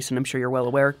 And Jason, I'm sure you're well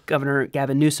aware, Governor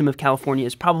Gavin Newsom of California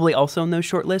is probably also on those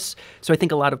short lists. So I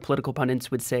think a lot of political pundits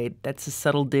would say that's a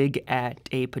subtle dig at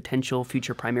a potential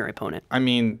future primary opponent. I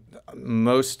mean,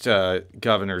 most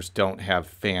governors don't have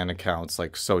fan accounts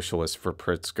like Socialists for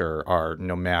Pritzker are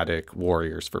nomadic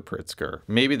warriors for Pritzker.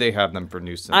 Maybe they have them for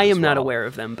Newsom. I am not aware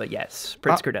of them, but yes,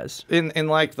 Pritzker does. In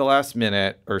like the last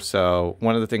minute or so,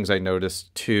 one of the things I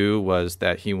noticed too was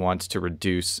that he wants to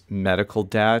reduce medical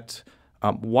debt.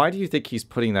 Why do you think he's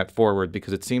putting that forward?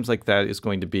 Because it seems like that is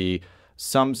going to be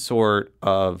some sort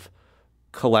of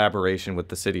collaboration with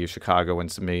the city of Chicago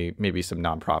and maybe some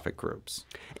nonprofit groups.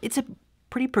 It's a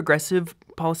pretty progressive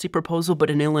policy proposal,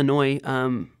 but in Illinois,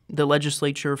 the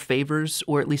legislature favors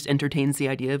or at least entertains the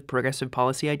idea of progressive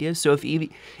policy ideas. So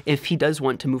if he does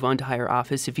want to move on to higher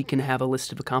office, if he can have a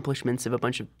list of accomplishments of a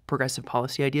bunch of progressive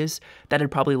policy ideas,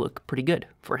 that'd probably look pretty good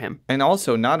for him. And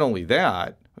also, not only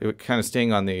that, kind of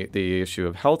staying on the issue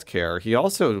of health care, he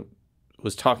also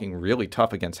was talking really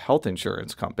tough against health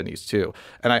insurance companies, too.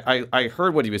 And I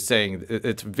heard what he was saying.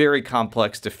 It's very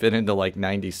complex to fit into like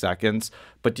 90 seconds.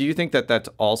 But do you think that that's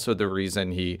also the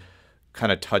reason he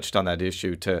kind of touched on that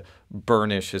issue, to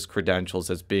burnish his credentials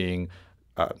as being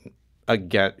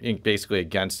basically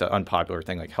against an unpopular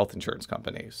thing like health insurance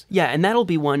companies? Yeah, and that'll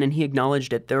be one. And he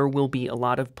acknowledged that there will be a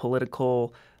lot of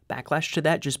political backlash to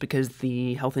that just because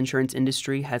the health insurance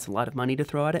industry has a lot of money to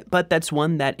throw at it. But that's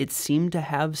one that it seemed to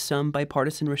have some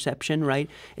bipartisan reception, right?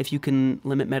 If you can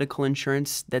limit medical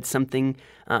insurance, that's something,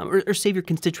 or save your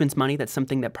constituents money, that's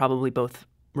something that probably both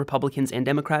Republicans and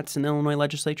Democrats in the Illinois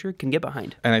legislature can get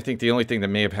behind. And I think the only thing that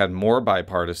may have had more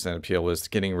bipartisan appeal was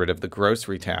getting rid of the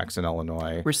grocery tax in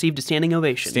Illinois. Received a standing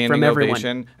ovation from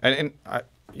everyone. And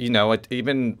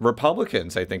even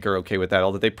Republicans, I think, are okay with that,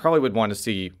 although they probably would want to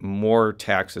see more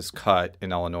taxes cut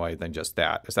in Illinois than just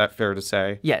that. Is that fair to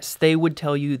say? Yes, they would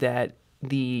tell you that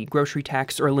the grocery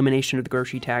tax or elimination of the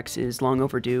grocery tax is long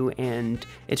overdue, and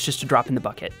it's just a drop in the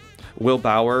bucket. Will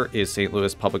Bauer is St.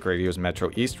 Louis Public Radio's Metro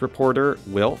East reporter.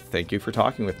 Will, thank you for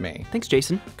talking with me. Thanks,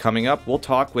 Jason. Coming up, we'll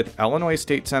talk with Illinois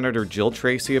State Senator Jil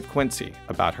Tracy of Quincy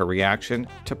about her reaction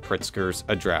to Pritzker's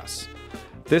address.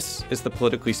 This is the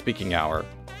Politically Speaking Hour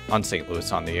on St. Louis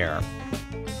on the Air.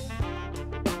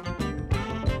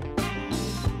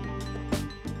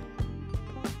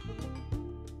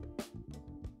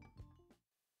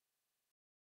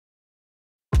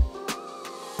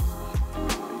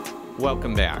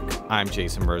 Welcome back. I'm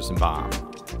Jason Rosenbaum.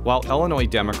 While Illinois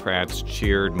Democrats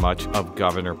cheered much of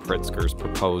Governor Pritzker's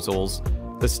proposals,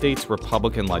 the state's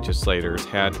Republican legislators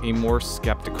had a more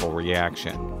skeptical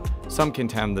reaction. Some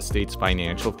contend the state's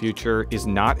financial future is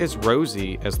not as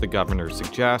rosy as the governor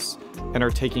suggests and are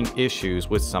taking issues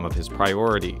with some of his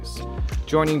priorities.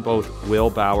 Joining both Will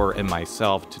Bauer and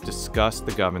myself to discuss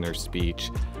the governor's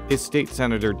speech is State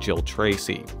Senator Jil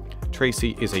Tracy.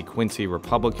 Tracy is a Quincy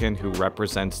Republican who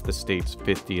represents the state's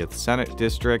 50th Senate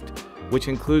District, which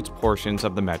includes portions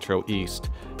of the Metro East.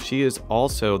 She is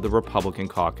also the Republican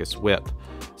caucus whip.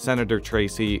 Senator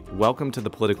Tracy, welcome to the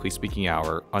Politically Speaking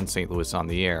Hour on St. Louis on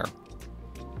the Air.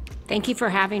 Thank you for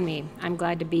having me. I'm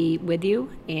glad to be with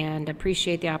you and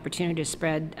appreciate the opportunity to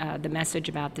spread the message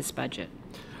about this budget.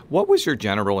 What was your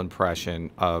general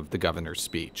impression of the governor's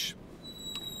speech?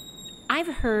 I've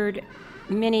heard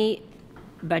many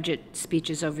budget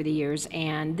speeches over the years,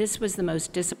 and this was the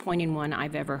most disappointing one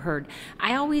I've ever heard.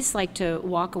 I always like to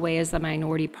walk away as the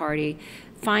minority party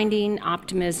finding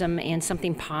optimism and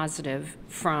something positive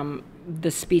from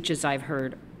the speeches I've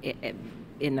heard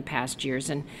in the past years.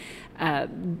 And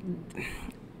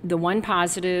the one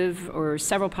positive or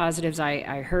several positives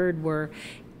I heard were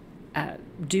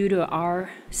due to our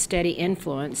steady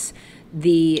influence,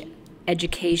 the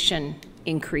education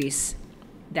increase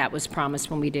that was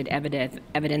promised when we did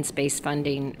evidence-based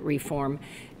funding reform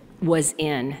was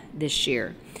in this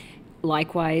year.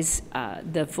 Likewise,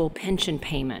 the full pension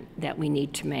payment that we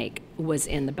need to make was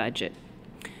in the budget,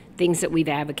 things that we've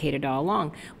advocated all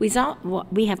along. We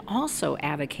have also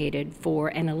advocated for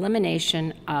an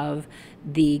elimination of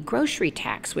the grocery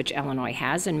tax, which Illinois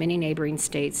has and many neighboring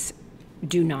states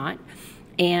do not.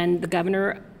 And the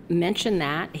governor mentioned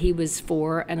that he was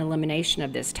for an elimination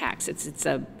of this tax. It's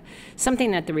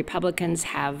something that the Republicans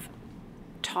have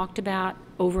talked about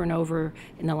over and over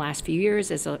in the last few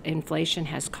years as inflation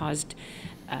has caused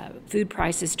food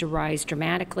prices to rise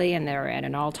dramatically, and they're at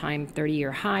an all-time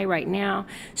 30-year high right now.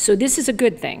 So this is a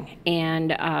good thing,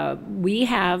 and we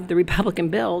have the Republican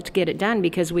bill to get it done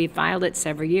because we filed it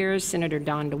several years. Senator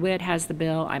Don DeWitt has the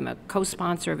bill. I'm a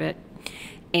co-sponsor of it,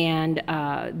 and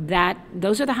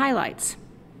those are the highlights.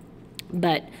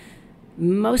 But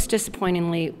most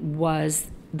disappointingly was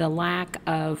the lack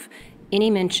of any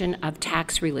mention of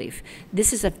tax relief.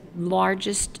 This is the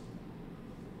largest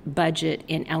budget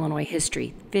in Illinois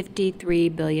history,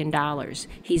 $53 billion.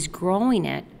 He's growing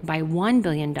it by $1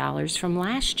 billion from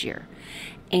last year.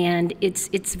 And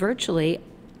it's virtually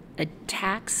a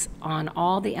tax on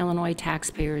all the Illinois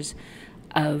taxpayers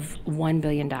of $1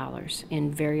 billion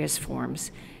in various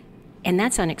forms. And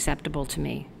that's unacceptable to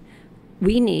me.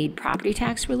 We need property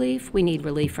tax relief. We need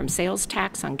relief from sales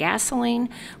tax on gasoline.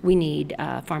 We need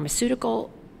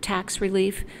pharmaceutical tax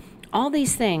relief. All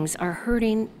these things are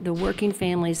hurting the working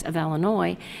families of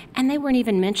Illinois, and they weren't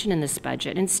even mentioned in this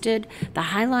budget. Instead, the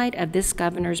highlight of this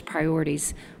governor's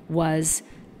priorities was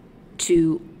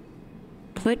to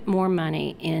put more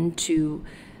money into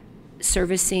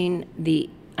servicing the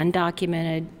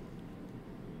undocumented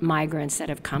migrants that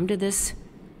have come to this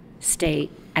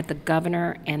state at the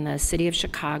governor and the city of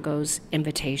Chicago's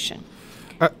invitation.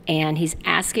 And he's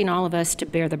asking all of us to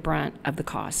bear the brunt of the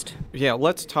cost. Yeah,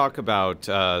 let's talk about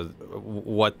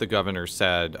what the governor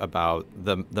said about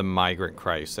the migrant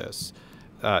crisis.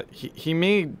 He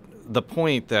made the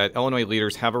point that Illinois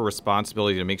leaders have a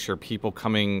responsibility to make sure people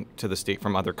coming to the state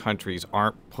from other countries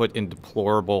aren't put in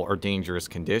deplorable or dangerous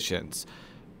conditions.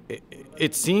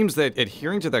 It seems that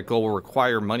adhering to that goal will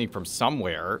require money from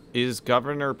somewhere. Is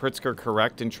Governor Pritzker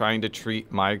correct in trying to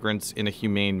treat migrants in a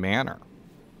humane manner?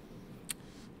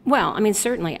 Well, I mean,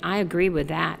 certainly I agree with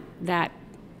that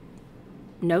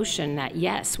notion that,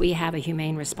 yes, we have a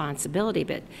humane responsibility,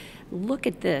 but look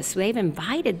at this. They've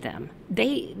invited them.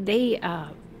 They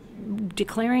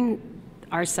declaring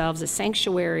ourselves a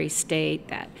sanctuary state,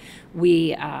 that we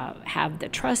have the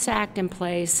Trust Act in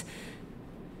place.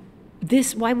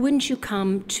 Why wouldn't you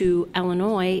come to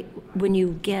Illinois when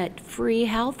you get free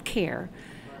health care?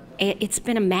 It's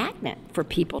been a magnet for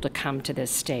people to come to this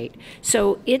state.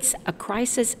 So it's a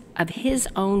crisis of his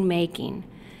own making.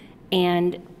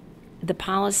 And the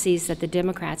policies that the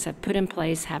Democrats have put in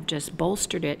place have just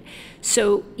bolstered it.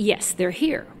 So, yes, they're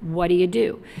here. What do you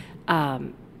do?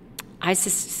 I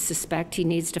suspect he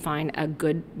needs to find a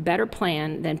better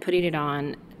plan than putting it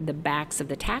on the backs of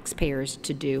the taxpayers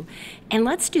to do. And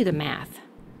let's do the math.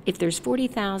 If there's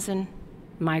 40,000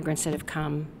 migrants that have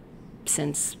come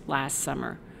since last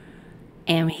summer,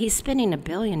 and he's spending $1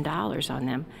 billion on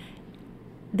them,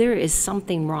 there is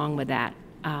something wrong with that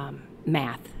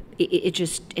math. It's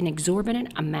just an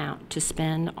exorbitant amount to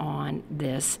spend on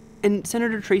this. And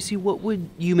Senator Tracy, what would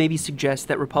you maybe suggest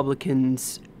that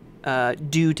Republicans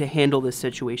do to handle this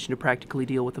situation, to practically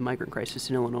deal with the migrant crisis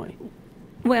in Illinois?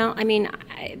 Well, I mean,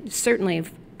 certainly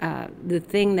the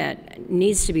thing that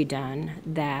needs to be done,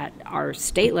 that our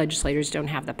state legislators don't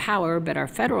have the power, but our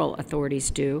federal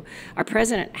authorities do, our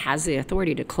president has the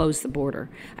authority to close the border.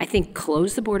 I think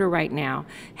close the border right now,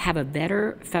 have a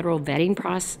better federal vetting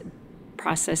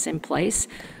process in place.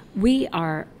 We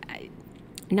are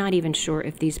not even sure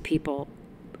if these people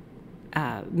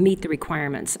meet the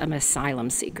requirements of an asylum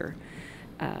seeker.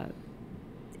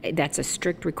 That's a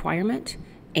strict requirement,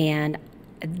 and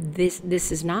this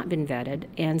has not been vetted.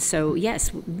 And so,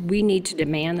 yes, we need to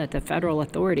demand that the federal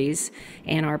authorities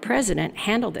and our president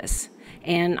handle this.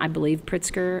 And I believe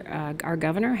Pritzker, our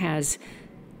governor, has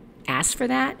asked for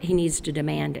that. He needs to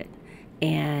demand it.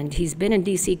 And he's been in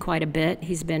D.C. quite a bit.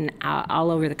 He's been all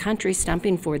over the country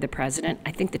stumping for the president.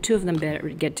 I think the two of them better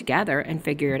get together and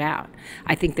figure it out.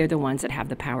 I think they're the ones that have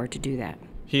the power to do that.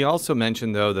 He also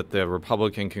mentioned, though, that the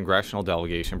Republican congressional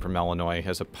delegation from Illinois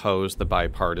has opposed the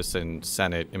bipartisan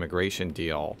Senate immigration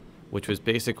deal, which was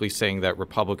basically saying that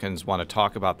Republicans want to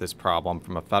talk about this problem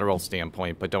from a federal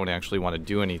standpoint, but don't actually want to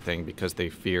do anything because they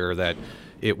fear that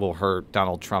it will hurt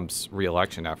Donald Trump's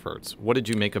reelection efforts. What did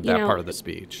you make of that part of the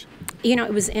speech? You know,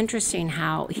 it was interesting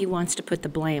how he wants to put the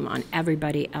blame on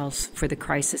everybody else for the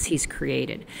crisis he's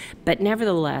created. But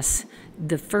nevertheless,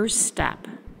 the first step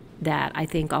that I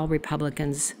think all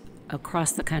Republicans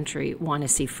across the country want to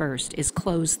see first is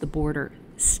close the border,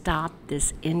 stop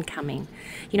this incoming.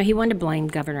 You know, he wanted to blame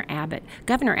Governor Abbott.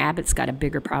 Governor Abbott's got a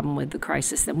bigger problem with the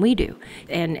crisis than we do.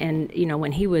 And you know,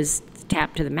 when he was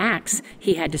tapped to the max,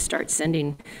 he had to start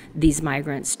sending these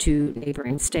migrants to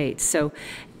neighboring states. So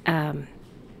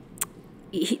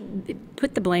he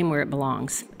put the blame where it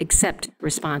belongs, accept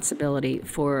responsibility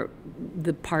for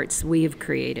the parts we have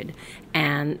created.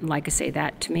 And like I say,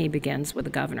 that to me begins with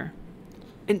the governor.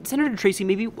 And Senator Tracy,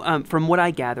 maybe from what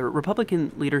I gather,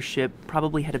 Republican leadership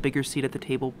probably had a bigger seat at the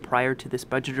table prior to this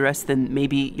budget address than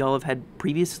maybe y'all have had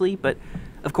previously. But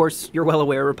of course, you're well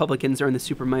aware Republicans are in the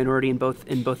super minority in both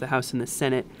the House and the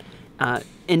Senate.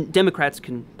 And Democrats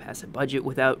can pass a budget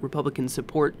without Republican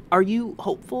support. Are you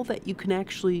hopeful that you can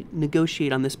actually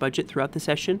negotiate on this budget throughout the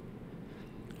session?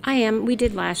 I am. We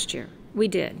did last year. We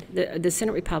did. The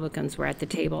Senate Republicans were at the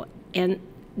table, and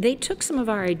they took some of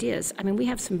our ideas. I mean, we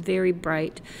have some very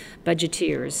bright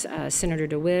budgeteers, Senator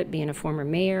DeWitt being a former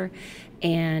mayor,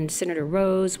 and Senator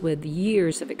Rose with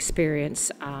years of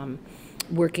experience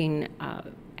working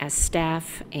as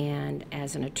staff and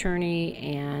as an attorney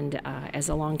and as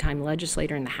a longtime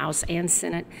legislator in the House and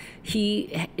Senate.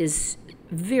 He is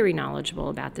very knowledgeable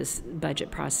about this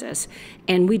budget process,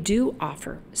 and we do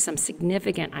offer some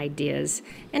significant ideas,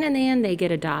 and in the end they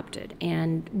get adopted,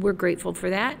 and we're grateful for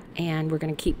that, and we're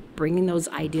going to keep bringing those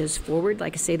ideas forward.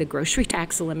 Like I say, the grocery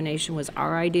tax elimination was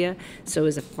our idea, so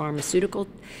is a pharmaceutical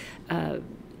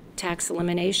tax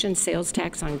elimination, sales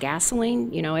tax on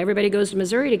gasoline. You know, everybody goes to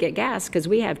Missouri to get gas because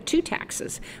we have two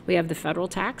taxes. We have the federal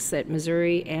tax that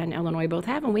Missouri and Illinois both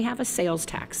have, and we have a sales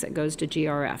tax that goes to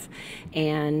GRF.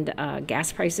 And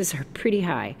gas prices are pretty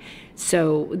high.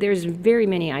 So there's very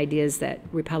many ideas that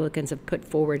Republicans have put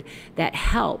forward that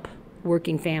help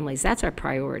working families. That's our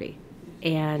priority.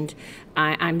 And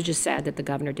I'm just sad that the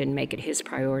governor didn't make it his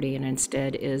priority and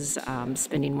instead is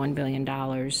spending $1 billion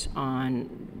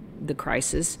on the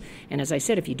crisis. And as I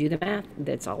said, if you do the math,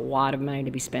 that's a lot of money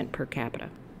to be spent per capita.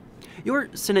 Your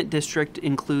Senate district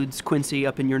includes Quincy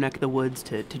up in your neck of the woods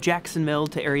to Jacksonville,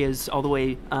 to areas all the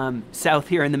way south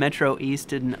here in the Metro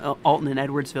East in Alton and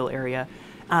Edwardsville area.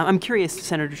 I'm curious,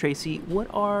 Senator Tracy, what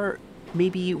are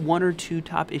maybe one or two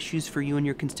top issues for you and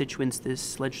your constituents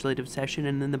this legislative session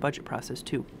and in the budget process,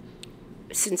 too?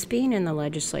 Since being in the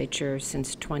legislature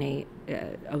since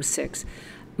 2006,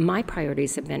 my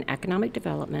priorities have been economic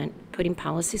development, putting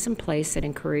policies in place that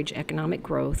encourage economic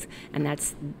growth, and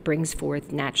that brings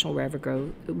forth natural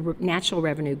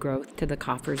revenue growth to the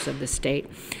coffers of the state,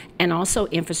 and also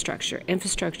infrastructure.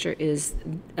 Infrastructure is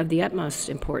of the utmost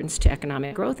importance to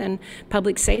economic growth and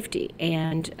public safety,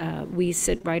 and we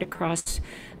sit right across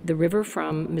the river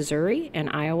from Missouri and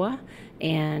Iowa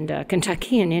and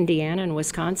Kentucky and Indiana and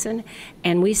Wisconsin,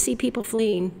 and we see people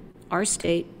fleeing our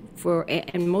state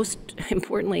and most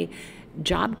importantly,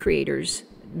 job creators,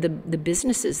 the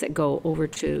businesses that go over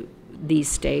to these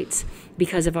states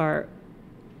because of our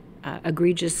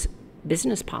egregious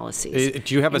business policies.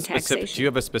 Do you have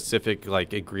a specific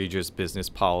like egregious business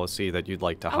policy that you'd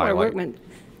like to highlight?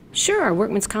 Our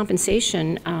workman's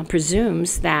compensation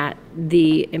presumes that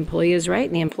the employee is right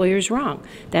and the employer is wrong.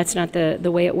 That's not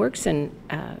the way it works in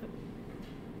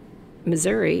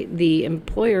Missouri. The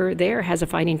employer there has a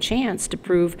fighting chance to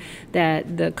prove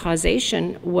that the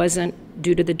causation wasn't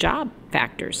due to the job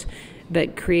factors,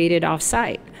 but created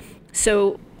off-site.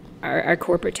 So our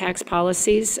corporate tax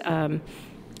policies,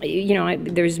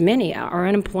 there's many. Our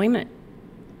unemployment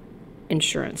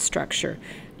insurance structure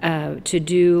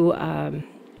to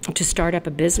start up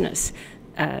a business.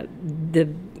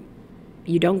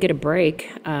 You don't get a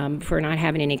break for not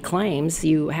having any claims.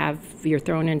 You're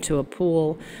thrown into a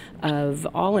pool of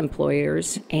all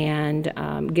employers and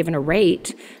given a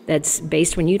rate that's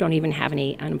based when you don't even have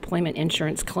any unemployment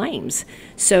insurance claims.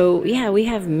 So yeah, we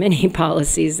have many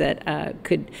policies that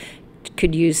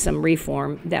could use some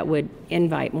reform that would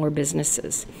invite more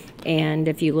businesses. And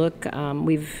if you look,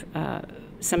 we've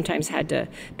sometimes had to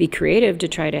be creative to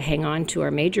try to hang on to our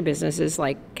major businesses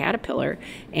like Caterpillar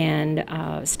and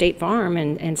State Farm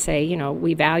and say,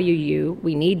 we value you,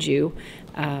 we need you.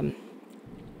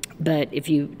 But if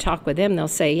you talk with them, they'll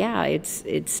say, yeah,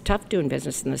 it's tough doing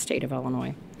business in the state of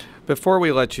Illinois. Before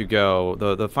we let you go,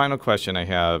 the final question I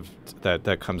have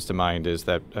that comes to mind is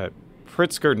that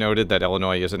Pritzker noted that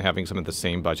Illinois isn't having some of the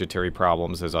same budgetary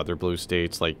problems as other blue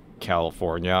states like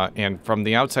California. And from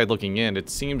the outside looking in, it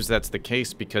seems that's the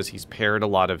case because he's paired a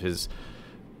lot of his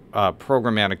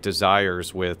programmatic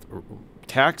desires with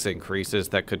tax increases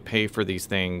that could pay for these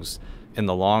things in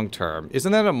the long term.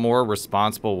 Isn't that a more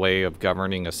responsible way of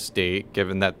governing a state,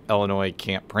 given that Illinois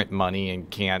can't print money and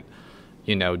can't,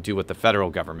 do what the federal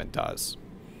government does?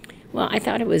 Well, I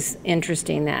thought it was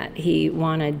interesting that he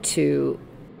wanted to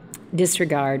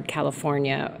disregard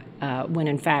California when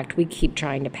in fact we keep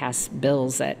trying to pass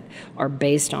bills that are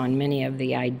based on many of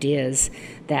the ideas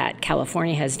that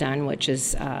California has done, which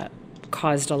has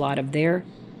caused a lot of their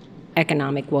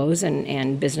economic woes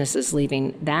and businesses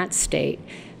leaving that state.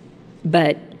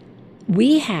 But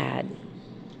we had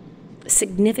a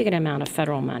significant amount of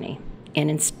federal money, and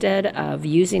instead of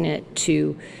using it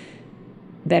to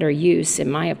better use, in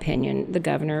my opinion, the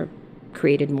governor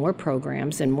created more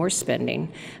programs and more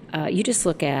spending. You just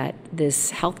look at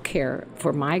this health care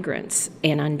for migrants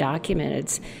and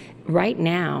undocumenteds. Right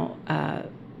now,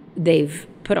 they've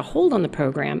put a hold on the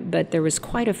program, but there was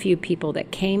quite a few people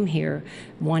that came here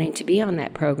wanting to be on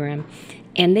that program,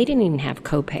 and they didn't even have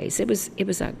co-pays. It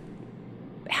was a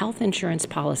health insurance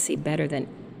policy better than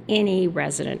any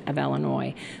resident of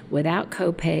Illinois, without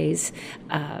co-pays,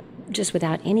 just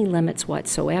without any limits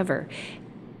whatsoever.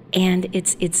 And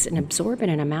it's an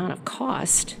absorbent amount of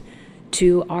cost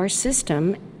to our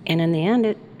system, and in the end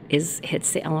it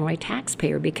hits the Illinois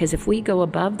taxpayer, because if we go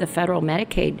above the federal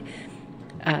Medicaid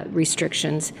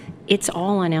restrictions, it's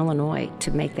all on Illinois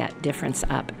to make that difference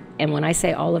up. And when I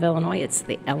say all of Illinois, it's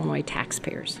the Illinois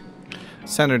taxpayers.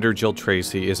 Senator Jil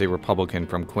Tracy is a Republican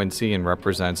from Quincy and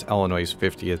represents Illinois'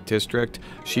 50th District.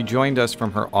 She joined us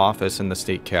from her office in the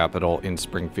state capitol in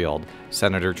Springfield.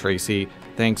 Senator Tracy,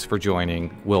 thanks for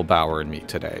joining Will Bauer and me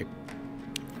today.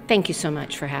 Thank you so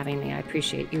much for having me. I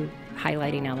appreciate you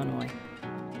highlighting Illinois.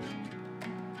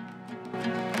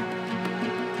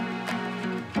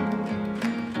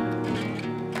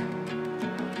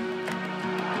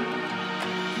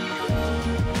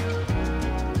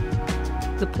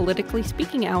 The Politically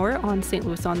Speaking Hour on St.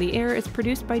 Louis on the Air is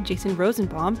produced by Jason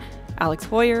Rosenbaum, Alex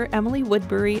Hoyer, Emily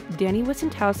Woodbury, Danny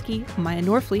Wissentowski, Maya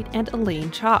Norfleet, and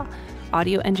Elaine Cha.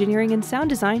 Audio engineering and sound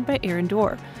design by Aaron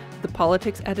Dorr. The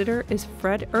politics editor is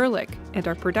Fred Ehrlich, and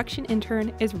our production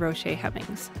intern is Roche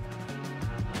Hemmings.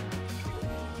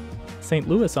 St.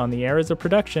 Louis on the Air is a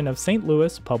production of St.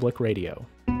 Louis Public Radio.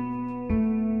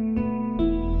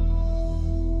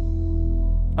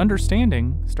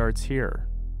 Understanding starts here.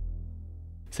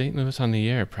 St. Louis on the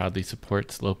Air proudly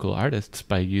supports local artists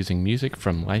by using music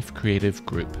from Life Creative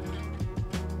Group.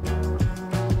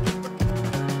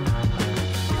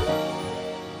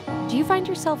 Do you find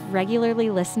yourself regularly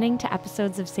listening to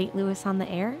episodes of St. Louis on the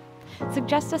Air?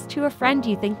 Suggest us to a friend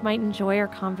you think might enjoy our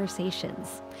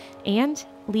conversations. And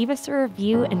leave us a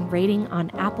review and rating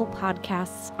on Apple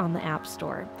Podcasts on the App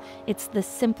Store. It's the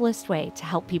simplest way to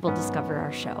help people discover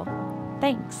our show.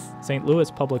 Thanks. St. Louis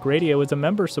Public Radio is a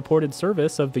member-supported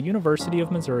service of the University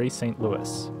of Missouri St.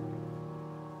 Louis.